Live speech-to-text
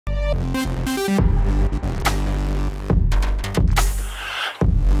Hello,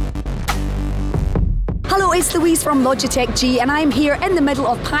 it's Louise from Logitech G, and I'm here in the middle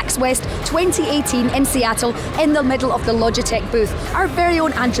of PAX West 2018 in Seattle, in the middle of the Logitech booth. Our very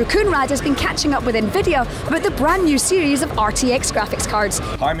own Andrew Coonrad has been catching up with NVIDIA about the brand new series of RTX graphics cards.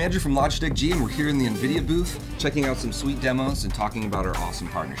 Hi, I'm Andrew from Logitech G, and we're here in the NVIDIA booth, checking out some sweet demos and talking about our awesome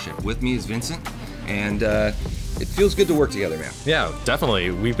partnership. With me is Vincent, and it feels good to work together, man. Yeah, definitely.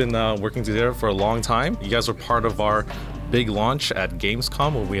 We've been working together for a long time. You guys were part of our big launch at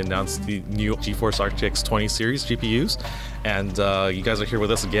Gamescom when we announced the new GeForce RTX 20 series GPUs, and you guys are here with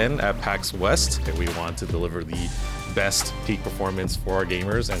us again at PAX West. We want to deliver the best peak performance for our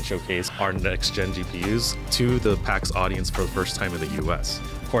gamers and showcase our next-gen GPUs to the PAX audience for the first time in the US.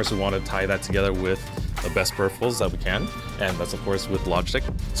 Of course, we want to tie that together with the best peripherals that we can, and that's of course with Logitech.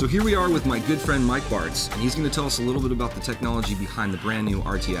 So here we are with my good friend Mike Bartz, and he's going to tell us a little bit about the technology behind the brand new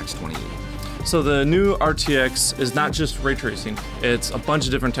RTX 2080. So the new RTX is not just ray tracing, it's a bunch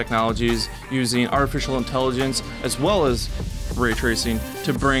of different technologies using artificial intelligence as well as ray tracing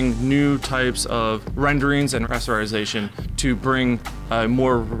to bring new types of renderings and rasterization to bring a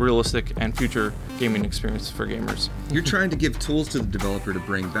more realistic and future gaming experience for gamers. You're trying to give tools to the developer to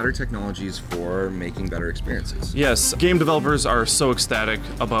bring better technologies for making better experiences. Yes, game developers are so ecstatic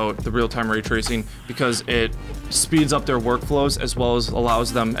about the real-time ray tracing because it speeds up their workflows as well as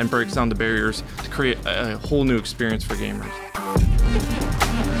allows them and breaks down the barriers to create a whole new experience for gamers.